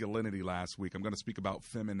masculinity last week. I'm going to speak about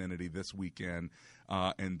femininity this weekend,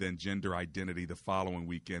 and then gender identity the following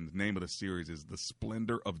weekend. The name of the series is The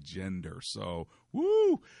Splendor of Gender. So,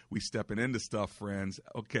 woo, we stepping into stuff, friends.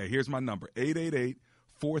 Okay, here's my number,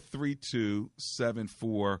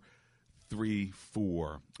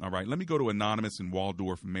 888-432-7434. All right, let me go to Anonymous in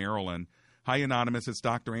Waldorf, Maryland. Hi, Anonymous. It's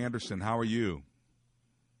Dr. Anderson. How are you?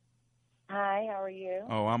 Hi, how are you?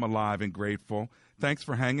 Oh, I'm alive and grateful. Thanks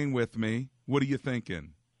for hanging with me. What are you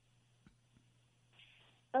thinking?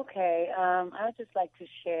 Okay, I'd just like to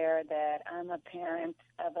share that I'm a parent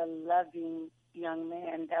of a loving young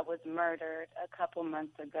man that was murdered a couple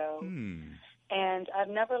months ago. And I've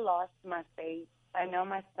never lost my faith. I know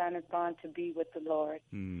my son is going to be with the Lord.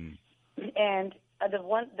 And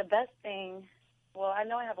the best thing, well, I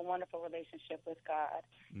know I have a wonderful relationship with God.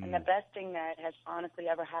 And the best thing that has honestly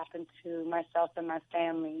ever happened to myself and my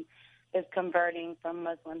family is converting from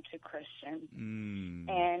Muslim to Christian.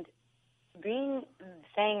 And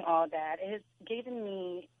saying all that, it has given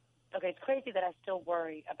me, okay, it's crazy that I still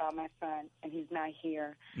worry about my son and he's not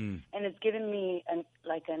here. And it's given me an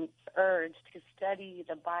urge to study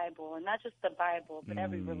the Bible, and not just the Bible, but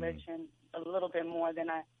every religion a little bit more than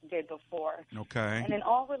I did before. Okay. And in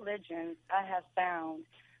all religions, I have found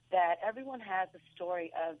that everyone has a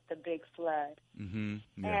story of the big flood.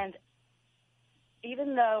 And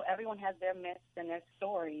even though everyone has their myths and their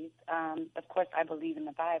stories, of course I believe in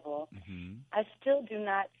the Bible, I still do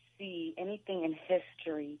not see anything in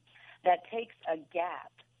history that takes a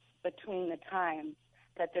gap between the times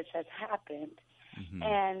that this has happened.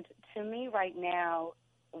 And to me right now,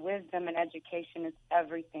 wisdom and education is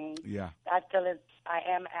everything. I feel as I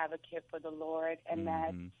am an advocate for the Lord, and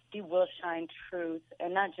that he will shine truth,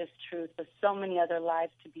 and not just truth, but so many other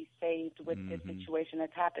lives to be saved with this situation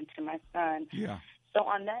that's happened to my son. So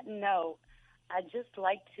on that note, I just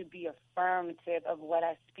like to be affirmative of what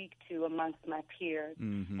I speak to amongst my peers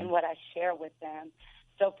and what I share with them.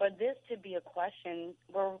 So for this to be a question,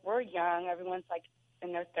 we're young, everyone's like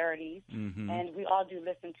in their 30s, and we all do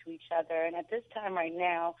listen to each other. And at this time right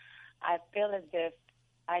now, I feel as if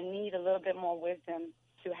I need a little bit more wisdom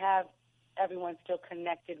to have everyone still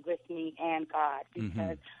connected with me and God,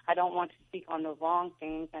 because I don't want to speak on the wrong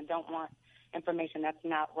things. I don't want information that's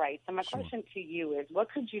not right. So my question to you is,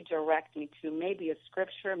 what could you direct me to? Maybe a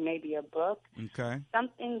scripture, maybe a book,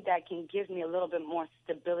 something that can give me a little bit more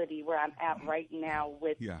stability where I'm at right now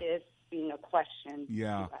with this being a question.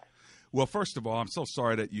 Well, first of all, I'm so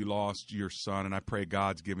sorry that you lost your son, and I pray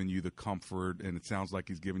God's given you the comfort, and it sounds like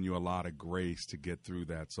he's given you a lot of grace to get through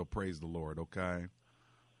that. So praise the Lord, okay?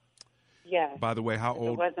 Yeah. By the way, how old?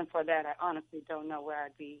 If it wasn't for that, I honestly don't know where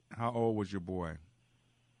I'd be. How old was your boy?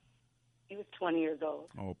 He was 20 years old.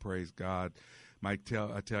 Oh, praise God. Mike,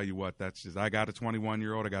 I tell you what, that's just, I got a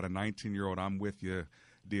 21-year-old, I got a 19-year-old. I'm with you,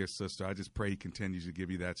 dear sister. I just pray he continues to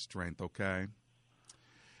give you that strength, okay?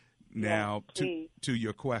 Now, to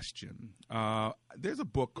your question, there's a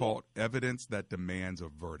book called Evidence That Demands a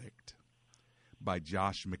Verdict by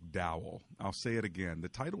Josh McDowell. I'll say it again. The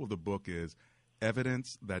title of the book is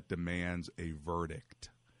Evidence That Demands a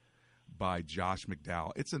Verdict by Josh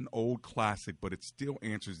McDowell. It's an old classic, but it still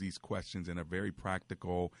answers these questions in a very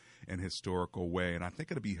practical and historical way. And I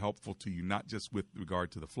think it'll be helpful to you, not just with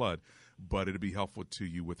regard to the flood, but it'll be helpful to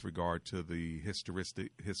you with regard to the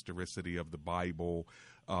historicity of the Bible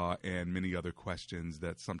and many other questions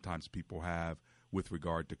that sometimes people have with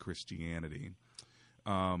regard to Christianity.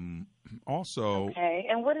 Also, okay,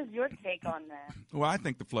 and what is your take on that? Well, I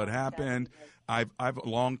think the flood happened. I've a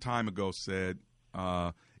long time ago said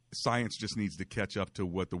science just needs to catch up to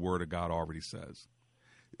what the Word of God already says,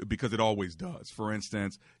 because it always does. For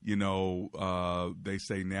instance, they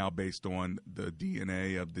say now, based on the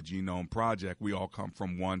DNA of the Genome Project, we all come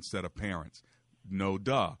from one set of parents. No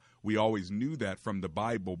duh. We always knew that from the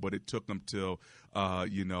Bible, but it took them till,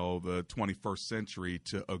 the 21st century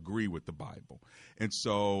to agree with the Bible. And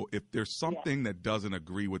so if there's something that doesn't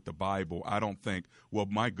agree with the Bible, I don't think, well,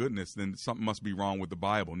 my goodness, then something must be wrong with the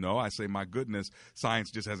Bible. No, I say, my goodness, science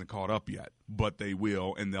just hasn't caught up yet, but they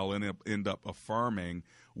will, and they'll end up affirming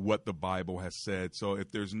what the Bible has said. So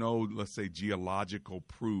if there's no, let's say, geological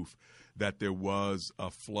proof that there was a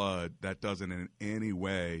flood, that doesn't in any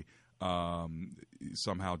way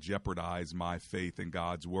somehow jeopardize my faith in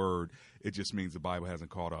God's word. It just means the Bible hasn't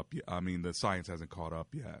caught up yet. I mean, the science hasn't caught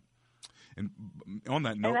up yet. And on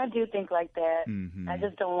that note, and I do think like that. I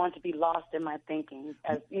just don't want to be lost in my thinking,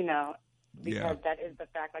 as because that is the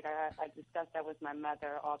fact. Like I discuss that with my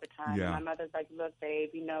mother all the time. And my mother's like, look, babe,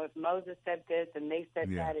 if Moses said this and they said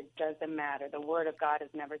that, it doesn't matter. The word of God has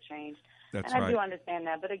never changed. That's and I do understand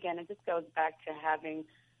that. But again, it just goes back to having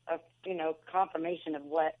a confirmation of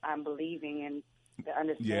what I'm believing and the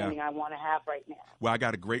understanding I want to have right now. Well, I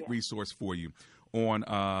got a great resource for you. On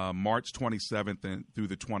March 27th and through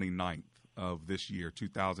the 29th of this year,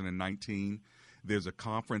 2019, there's a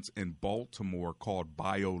conference in Baltimore called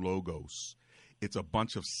BioLogos. It's a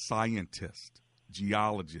bunch of scientists,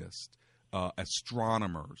 geologists,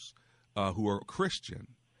 astronomers, who are Christian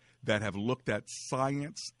that have looked at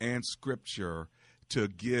science and Scripture to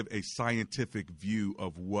give a scientific view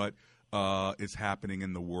of what is happening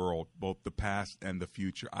in the world, both the past and the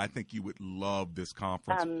future. I think you would love this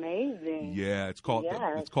conference. Amazing. Yeah, it's called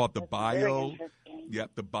the Bio.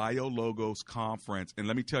 Yep, the BioLogos Conference. And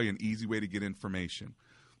let me tell you an easy way to get information.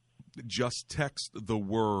 Just text the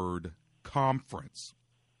word conference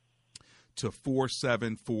to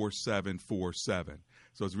 474747.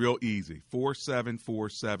 So it's real easy.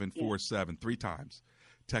 474747 3 times.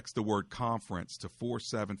 Text the word conference to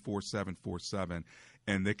 474747,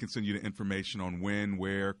 and they can send you the information on when,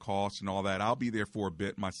 where, cost, and all that. I'll be there for a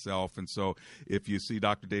bit myself, and so if you see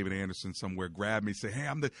Dr. David Anderson somewhere, grab me, say, hey,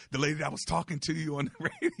 I'm the lady that was talking to you on the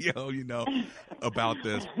radio, about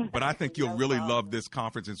this. But I think you'll really love this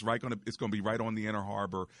conference. It's going to be right on the Inner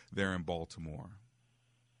Harbor there in Baltimore.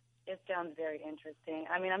 It sounds very interesting.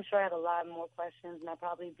 I mean, I'm sure I have a lot more questions, and I'll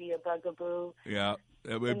probably be a bugaboo. Yeah,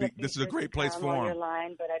 this is a great place for on them. Your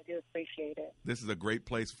line, but I do appreciate it. This is a great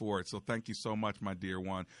place for it. So thank you so much, my dear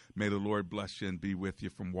one. May the Lord bless you and be with you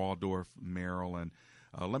from Waldorf, Maryland.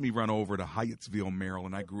 Let me run over to Hyattsville,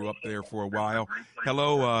 Maryland. I grew up there for a while.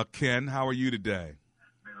 Hello, Ken. How are you today?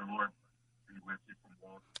 May the Lord be with you from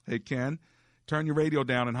Waldorf. Hey, Ken, turn your radio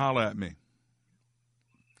down and holler at me.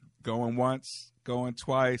 Going once, going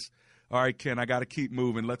twice. All right, Ken, I got to keep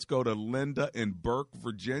moving. Let's go to Linda in Burke,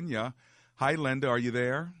 Virginia. Hi, Linda. Are you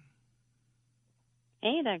there?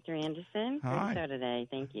 Hey, Dr. Anderson. Hi. Great show today.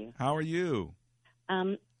 Thank you. How are you?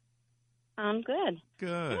 I'm good.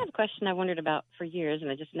 Good. I have a question I wondered about for years,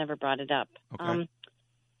 and I just never brought it up. Okay.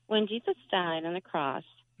 When Jesus died on the cross,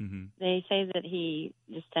 they say that he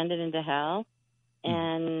descended into hell,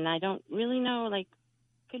 and I don't really know,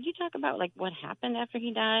 could you talk about, what happened after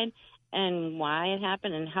he died and why it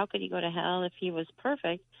happened, and how could he go to hell if he was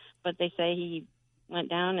perfect, but they say he went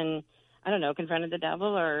down and, I don't know, confronted the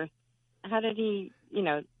devil, or how did he,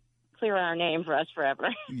 clear our name for us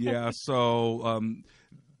forever? Yeah, so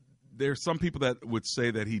there's some people that would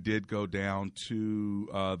say that he did go down to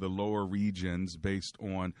the lower regions based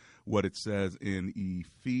on what it says in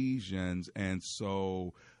Ephesians, and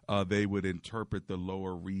so they would interpret the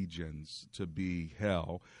lower regions to be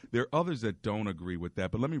hell. There are others that don't agree with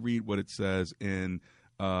that, but let me read what it says in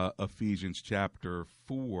Ephesians chapter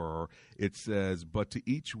 4. It says, but to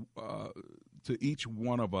each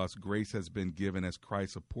one of us grace has been given as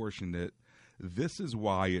Christ apportioned it. This is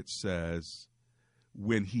why it says,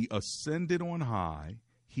 when he ascended on high,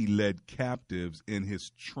 he led captives in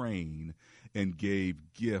his train and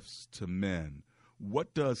gave gifts to men.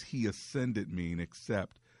 What does he ascended mean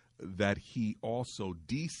except that he also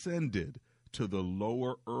descended to the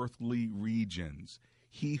lower earthly regions?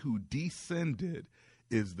 He who descended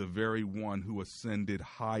is the very one who ascended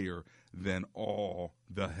higher than all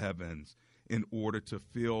the heavens in order to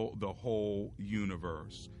fill the whole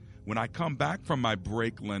universe. When I come back from my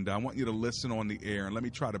break, Linda, I want you to listen on the air, and let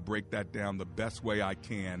me try to break that down the best way I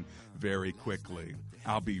can very quickly.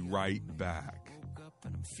 I'll be right back. Woke up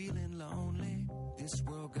and I'm feeling lonely. This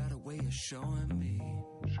world got a way of showing me.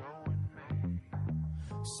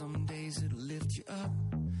 Some days it'll lift you up,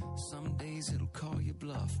 some days it'll call you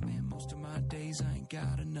bluff. Man, most of my days I ain't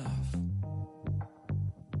got enough.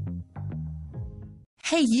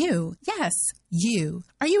 Hey, you. Yes, you.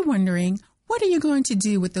 Are you wondering, what are you going to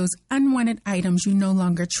do with those unwanted items you no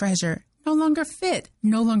longer treasure, no longer fit,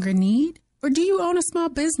 no longer need? Or do you own a small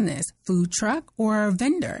business, food truck, or a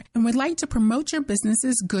vendor and would like to promote your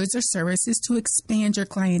business's goods or services to expand your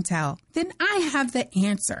clientele? Then I have the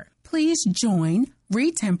answer. Please join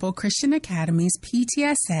Reed Temple Christian Academy's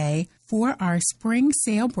PTSA for our Spring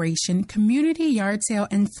Celebration Community Yard Sale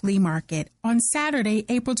and Flea Market on Saturday,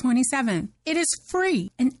 April 27th. It is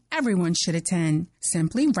free and everyone should attend.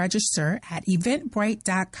 Simply register at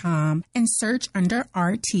eventbrite.com and search under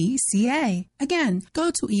RTCA. Again,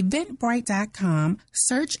 go to eventbrite.com,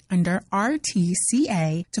 search under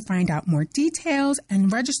RTCA to find out more details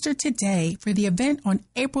and register today for the event on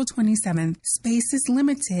April 27th. Space is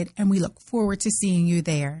limited and we look forward to seeing you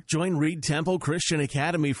there. Join Reed Temple Christian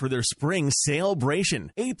Academy for their Spring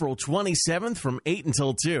Celebration, April 27th from 8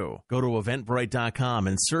 until 2. Go to eventbrite.com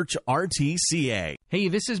and search RTCA. Hey,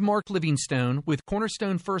 this is Mark Livingstone with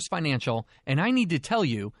Cornerstone First Financial, and I need to tell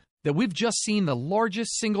you that we've just seen the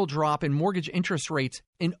largest single drop in mortgage interest rates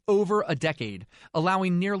in over a decade,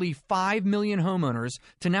 allowing nearly 5 million homeowners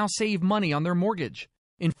to now save money on their mortgage.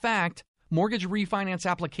 In fact, mortgage refinance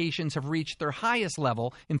applications have reached their highest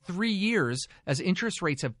level in 3 years as interest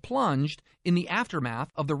rates have plunged in the aftermath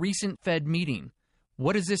of the recent Fed meeting.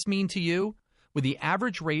 What does this mean to you? With the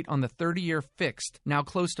average rate on the 30-year fixed now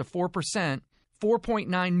close to 4%,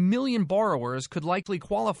 4.9 million borrowers could likely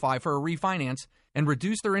qualify for a refinance and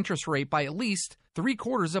reduce their interest rate by at least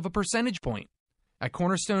 0.75 of a percentage point. At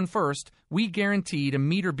Cornerstone First, we guarantee to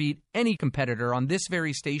meet or beat any competitor on this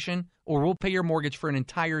very station, or we'll pay your mortgage for an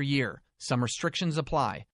entire year. Some restrictions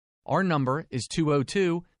apply. Our number is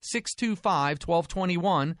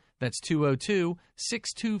 202-625-1221. That's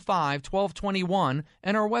 202-625-1221.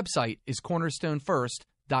 And our website is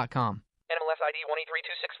cornerstonefirst.com. NMLS ID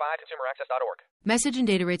 183265, consumeraccess.org. Message and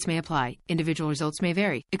data rates may apply. Individual results may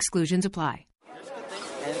vary. Exclusions apply.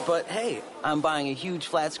 But hey, I'm buying a huge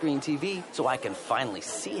flat screen TV so I can finally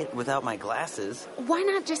see it without my glasses. Why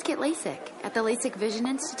not just get LASIK at the LASIK Vision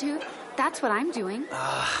Institute? That's what I'm doing.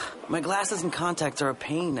 My glasses and contacts are a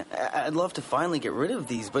pain. I'd love to finally get rid of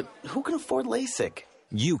these, but who can afford LASIK?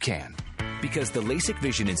 You can. Because the LASIK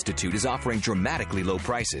Vision Institute is offering dramatically low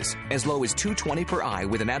prices, as low as $220 per eye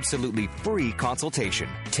with an absolutely free consultation.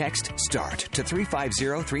 Text START to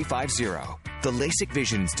 350350. The LASIK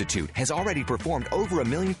Vision Institute has already performed over 1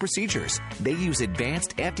 million procedures. They use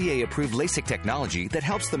advanced FDA-approved LASIK technology that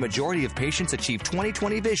helps the majority of patients achieve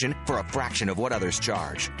 20/20 vision for a fraction of what others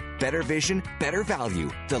charge. Better vision, better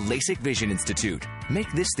value. The LASIK Vision Institute.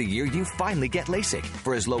 Make this the year you finally get LASIK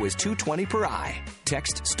for as low as $220 per eye.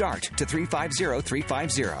 Text START to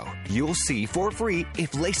 350350. You'll see for free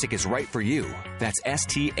if LASIK is right for you. That's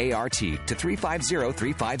START to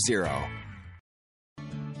 350350.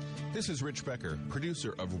 This is Rich Becker,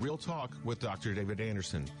 producer of Real Talk with Dr. David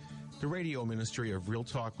Anderson. The radio ministry of Real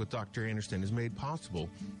Talk with Dr. Anderson is made possible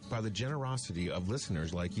by the generosity of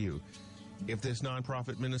listeners like you. If this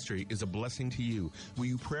nonprofit ministry is a blessing to you, will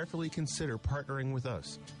you prayerfully consider partnering with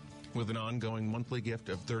us? With an ongoing monthly gift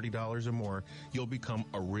of $30 or more, you'll become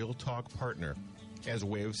a Real Talk partner. As a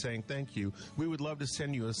way of saying thank you, we would love to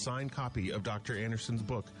send you a signed copy of Dr. Anderson's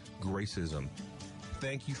book, Gracism.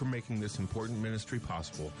 Thank you for making this important ministry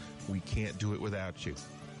possible. We can't do it without you.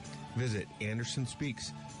 Visit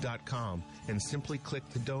AndersonSpeaks.com and simply click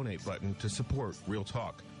the donate button to support Real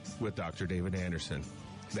Talk with Dr. David Anderson.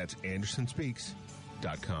 That's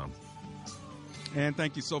AndersonSpeaks.com. And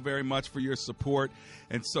thank you so very much for your support.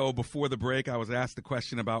 And so before the break, I was asked the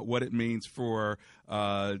question about what it means for,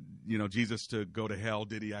 Jesus to go to hell.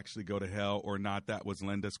 Did he actually go to hell or not? That was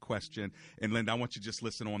Linda's question. And Linda, I want you to just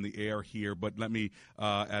listen on the air here. But let me,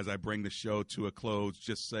 as I bring the show to a close,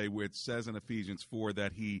 just say where it says in Ephesians 4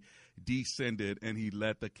 that he descended and he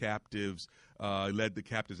led the captives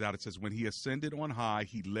out. It says, when he ascended on high,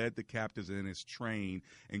 he led the captives in his train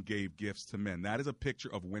and gave gifts to men. That is a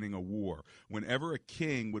picture of winning a war. Whenever a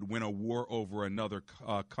king would win a war over another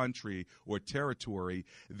country or territory,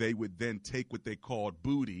 they would then take what they called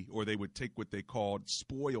booty, or they would take what they called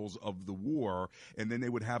spoils of the war, and then they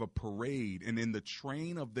would have a parade. And in the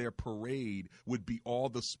train of their parade would be all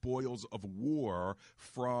the spoils of war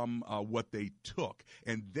from what they took.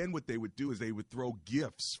 And then what they would do is they would throw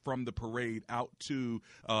gifts from the parade out to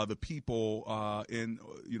the people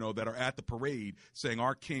that are at the parade, saying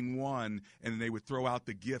our king won, and they would throw out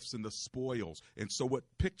the gifts and the spoils. And so what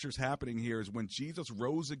picture's happening here is when Jesus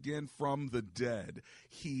rose again from the dead,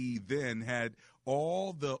 he then had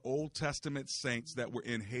all the Old Testament saints that were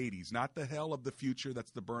in Hades, not the hell of the future, that's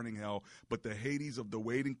the burning hell, but the Hades of the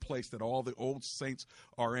waiting place that all the old saints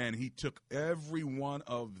are in. He took every one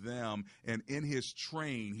of them, and in his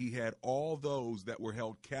train, he had all those that were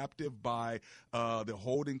held captive by the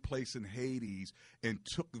holding place in Hades, and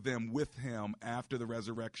took them with him after the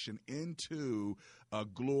resurrection into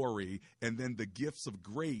glory. And then the gifts of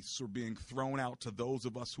grace are being thrown out to those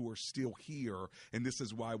of us who are still here. And this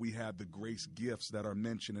is why we have the grace gifts that are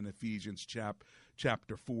mentioned in Ephesians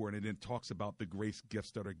chapter 4. And it then talks about the grace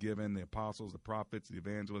gifts that are given, the apostles, the prophets, the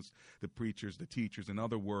evangelists, the preachers, the teachers. In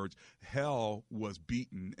other words, hell was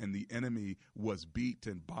beaten and the enemy was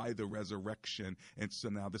beaten by the resurrection. And so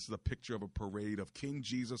now this is a picture of a parade of King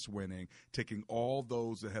Jesus winning, taking all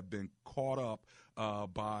those that have been caught up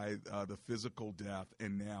by the physical death,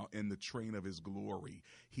 and now in the train of his glory,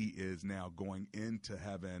 he is now going into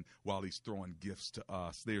heaven while he's throwing gifts to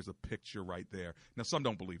us. There's a picture right there. Now, some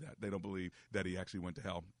don't believe that. They don't believe that he actually went to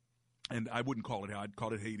hell. And I wouldn't call it hell. I'd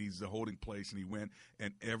call it Hades, the holding place. And he went,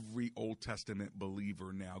 and every Old Testament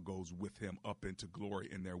believer now goes with him up into glory,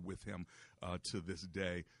 and they're with him to this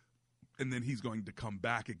day. And then he's going to come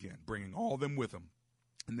back again, bringing all them with him,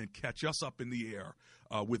 and then catch us up in the air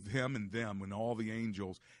with him and them and all the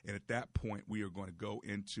angels. And at that point, we are going to go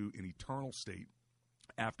into an eternal state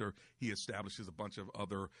after he establishes a bunch of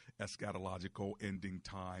other eschatological ending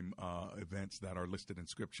time events that are listed in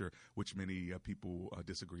Scripture, which many people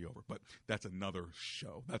disagree over. But that's another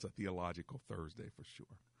show. That's a Theological Thursday for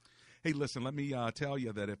sure. Hey, listen, let me tell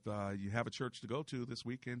you that if you have a church to go to this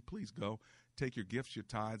weekend, please go. Take your gifts, your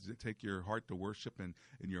tithes, take your heart to worship and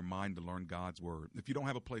your mind to learn God's word. If you don't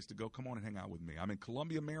have a place to go, come on and hang out with me. I'm in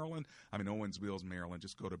Columbia, Maryland. I'm in Owens Mills, Maryland.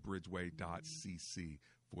 Just go to bridgeway.cc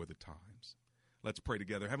for the times. Let's pray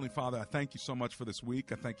together. Heavenly Father, I thank you so much for this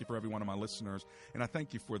week. I thank you for every one of my listeners, and I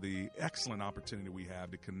thank you for the excellent opportunity we have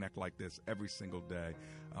to connect like this every single day.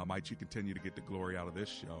 Might you continue to get the glory out of this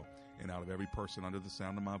show and out of every person under the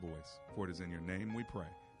sound of my voice. For it is in your name we pray.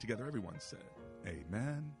 Together everyone said,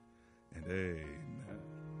 amen and amen.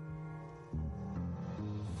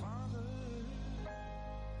 Father,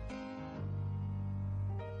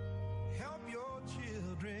 help your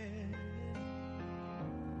children.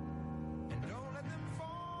 Don't let them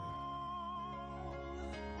fall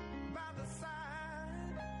by the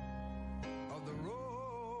side of the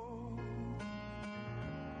road.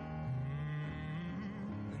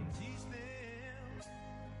 And teach them.